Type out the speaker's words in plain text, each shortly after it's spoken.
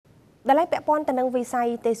ដែលឯពាក់ព័ន្ធទៅនឹងវិស័យ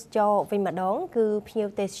ទេសចរវិញម្ដងគឺភ្ញៀវ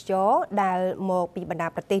ទេសចរដែលមកពីបណ្ដា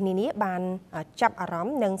ប្រទេសនានាបានចាប់អារម្ម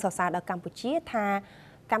ណ៍និងសរសើរដល់កម្ពុជាថា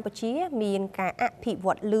កម្ពុជាមានការអភិវ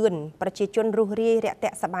ឌ្ឍលឿនប្រជាជនរស់រាយរាក់ទា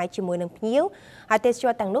ក់សប្បាយជាមួយនឹងភ្ញៀវហើយទេសច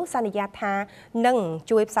រទាំងនោះសន្យាថានឹង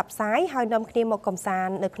ជួយផ្សព្វផ្សាយហើយនាំគ្នាមកកំសា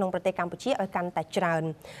ន្តនៅក្នុងប្រទេសកម្ពុជាឲ្យកាន់តែច្រើន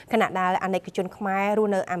ខណៈដែលអាណិកជនខ្មែររ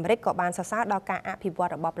ស់នៅអាមេរិកក៏បានសរសើរដល់ការអភិវឌ្ឍ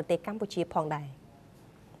របស់ប្រទេសកម្ពុជាផងដែរ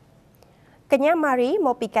កញ្ញាម៉ារីម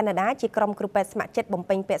កពីកាណាដាជាក្រុមគ្រូពេទ្យស្ម័គ្រចិត្តបំ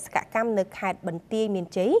ពេញបេសកកម្មនៅខេត្តបន្ទាយមាន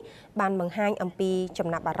ជ័យបានបង្ហាញអំពីចំ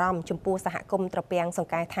ណាប់អារម្មណ៍ចំពោះសហគមន៍ត្រពាំងស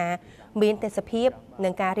ង្កែថាមានទេសភាពនិ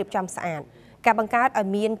ងការរៀបចំស្អាតការបង្កើតឲ្យ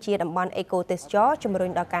មានជាតំបន់អេកូទេសចរជំរុ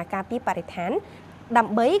ញដល់ការការពារបរិស្ថានដើ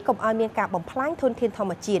ម្បីកុំឲ្យមានការបំផ្លាញធនធានធម្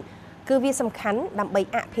មជាតិគឺវាសំខាន់ដើម្បី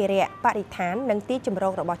អភិរក្សបរិស្ថាននិងទីជម្រ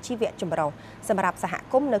ករបស់ជីវៈចម្រុះសម្រាប់សហ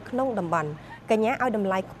គមន៍នៅក្នុងតំបន់កញ្ញាឲ្យតម្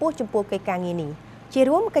លៃខ្ពស់ចំពោះកិច្ចការងារនេះជា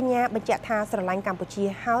រួមកញ្ញាបញ្ជាក់ថាស្រឡាញ់កម្ពុជា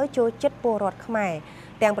ហើយចូលចិត្តពលរដ្ឋខ្មែរ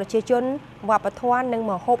ទាំងប្រជាជនវប្បធម៌និង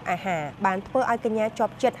ម្ហូបអាហារបានធ្វើឲ្យកញ្ញាជា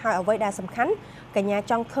ប់ចិត្តហើយអ្វីដែលសំខាន់កញ្ញា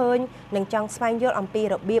ចង់ឃើញនិងចង់ស្វែងយល់អំពី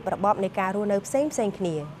របៀបរបបនៃការរស់នៅផ្សេងគ្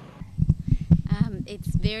នា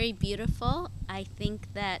It's very beautiful. I think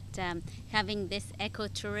that having this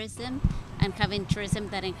ecotourism and having tourism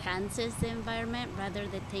that enhances the environment rather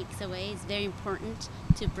than takes away is very important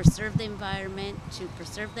to preserve the environment, to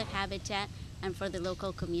preserve the habitat, and for the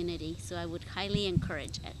local community. So I would highly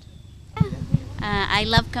encourage it. I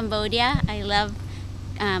love Cambodia. I love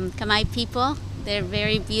Khmer people. They're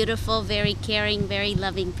very beautiful, very caring, very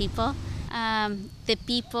loving people. The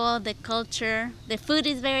people, the culture, the food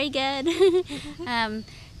is very good.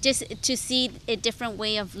 Just to see a different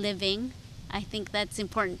way of living, I think that's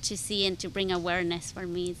important to see and to bring awareness for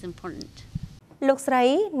me is important. លោកស្រី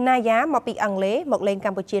ណាយ៉ាមកពីអង់គ្លេសមកលេងក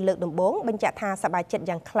ម្ពុជាលើកដំបូងបញ្ជាក់ថាសប្បាយចិត្ត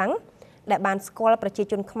យ៉ាងខ្លាំងដែលបានស្គាល់ប្រជា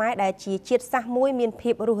ជនខ្មែរដែលជាជាតិសាសន៍មួយមានភា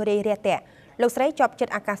ពរស់រាយរាក់ទាក់លោកស្រីជាប់ចិត្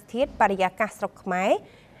តអាកាសធាតុបរិយាកាសស្រុកខ្មែរ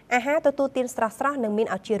អាហារទទួលទានស្រស់ៗនិងមាន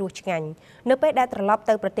ឱជារសឆ្ងាញ់នៅពេលដែលត្រឡប់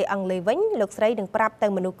ទៅប្រទេសអង់គ្លេសវិញលោកស្រីនឹងប្រាប់ទៅ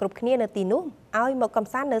មនុស្សគ្រប់គ្នានៅទីនោះឲ្យមកកំ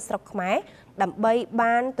សាន្តនៅស្រុកខ្មែរដើម្បី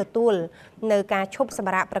បានទទួលនៅការឈប់ស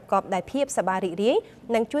ម្រាកប្រកបដោយភាពសប្បាយរីករាយ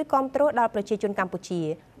និងជួយគាំទ្រដល់ប្រជាជនកម្ពុជា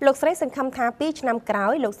លោកស្រីសង្ឃឹមថា2ឆ្នាំក្រោ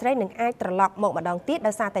យលោកស្រីនឹងអាចត្រឡប់មកម្ដងទៀត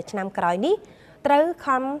ដោយសារតែឆ្នាំក្រោយនេះត្រូវ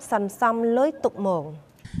ខំសន្សំលុយទុកមក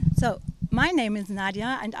So my name is Nadia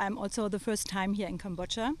and I'm also the first time here in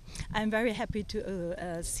Cambodia. I'm very happy to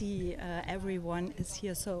see everyone is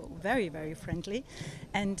here so very friendly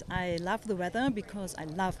and I love the weather because I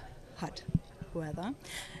love hot weather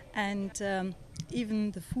and even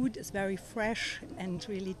the food is very fresh and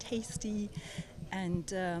really tasty and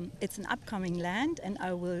it's an upcoming land and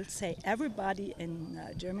I will say everybody in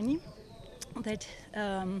Germany that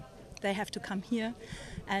they have to come here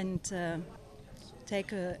and take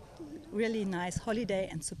a really nice holiday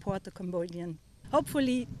and support the Cambodian.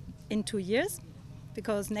 Hopefully in 2 years,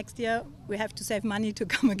 because next year we have to save money to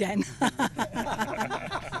come again.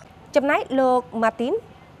 ចំណែកលោក Martin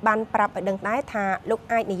បានប្រាប់ឲ្យដឹងដែរថាលោក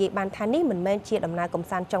អាចនិយាយបានថានេះមិនមែនជាដំណើរកំ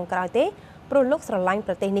សាន្តចុងក្រោយទេព្រោះលោកស្រឡាញ់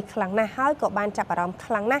ប្រទេសនេះខ្លាំងណាស់ហើយក៏បានចាប់អារម្មណ៍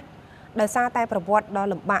ខ្លាំងណាស់ដោយសារតែប្រវត្តិដ៏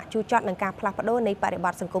លំបាកជូរចត់នឹងការផ្លាស់ប្ដូរនៃបរិប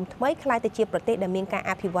ទសង្គមថ្មីคล้ายទៅជាប្រទេសដែលមានការ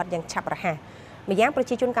អភិវឌ្ឍយ៉ាងឆាប់រហ័សម្យ៉ាងប្រ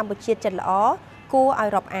ជាជនកម្ពុជាចិត្តល្អគួរឲ្យ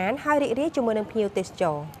រាប់អានហើយរីករាយជាមួយនឹងភ្ញៀវទេសច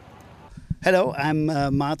រ Hello, I'm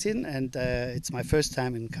Martin and it's my first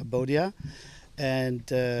time in Cambodia and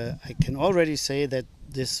I can already say that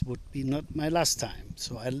this would be not my last time.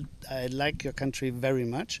 So I like your country very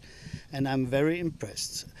much and I'm very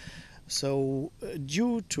impressed. So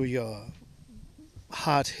due to your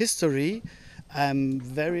hard history, I'm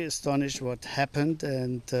very astonished what happened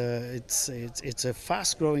and it's a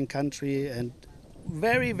fast-growing country and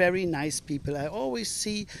very nice people. I always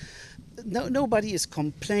see nobody is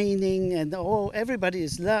complaining and everybody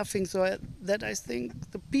is laughing so that I think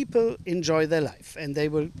the people enjoy their life and they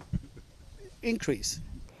will increase.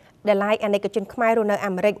 ដែលឡែកអាណិកជនខ្មែររស់នៅ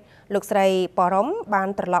អាមេរិកលោកស្រីប៉រ៉ុំបាន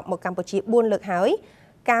ត្រឡប់មកកម្ពុជា4លើកហើយ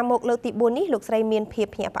ការមកលើកទី4នេះលោកស្រីមានភាព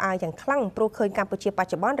ភ្ញាក់ផ្អើលយ៉ាងខ្លាំងព្រោះឃើញកម្ពុជាប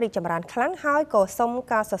ច្ចុប្បន្នរីកចម្រើនខ្លាំងហើយក៏សូម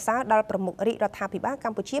ការសរសើរដល់ប្រមុខរាជរដ្ឋាភិបាលក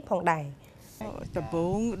ម្ពុជាផងដែរ ដំបូ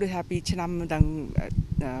ងដូចថាពីឆ្នាំទាំង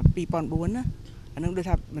2004ណាអានឹងដូច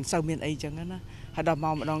ថាមិនសូវមានអីចឹងណាហើយដល់ម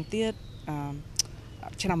កម្ដងទៀត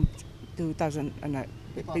ឆ្នាំ2009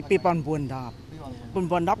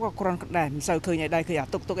 ក៏គ្រាន់ដែរមិនសូវឃើញអីដែរគឺអា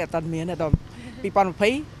ទុកអត់តាន់មានដល់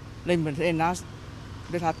2020លេងមិនឯណា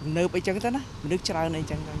ដូចថាទំនើបអីចឹងទៅណាមនុស្សច្រើនអី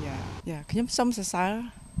ចឹងទៅយ៉ាខ្ញុំសុំសរសើរ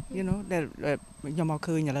you know ដែលខ្ញុំមក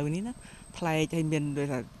ឃើញឥឡូវនេះណាប្លែកហើយមានដូច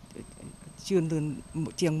ថាជឿនលឿន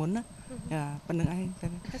ជាងមុនណាប៉ុណ្្នឹងឯង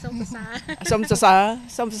តែសុំសរ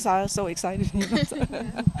សើរ so excited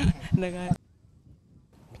ហ្នឹងហើយ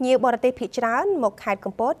ភ្ ភ្ញៀវបរទេសភាគច្រើនមកខេត្ត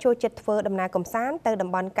កំពតចូលចិត្តធ្វើដំណើរកម្សាន្តទៅតំ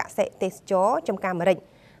បន់កសិទេសចរចំការម្រេច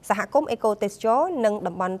សហគមន៍អេកូទេសចរនិង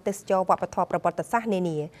តំបន់ទេសចរវប្បធម៌ប្រវត្តិសាស្ត្រនា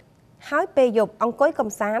នាហើយពេលយប់អង្គុយក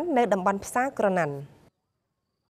ម្សាន្តនៅតំបន់ផ្សារក្រណាន់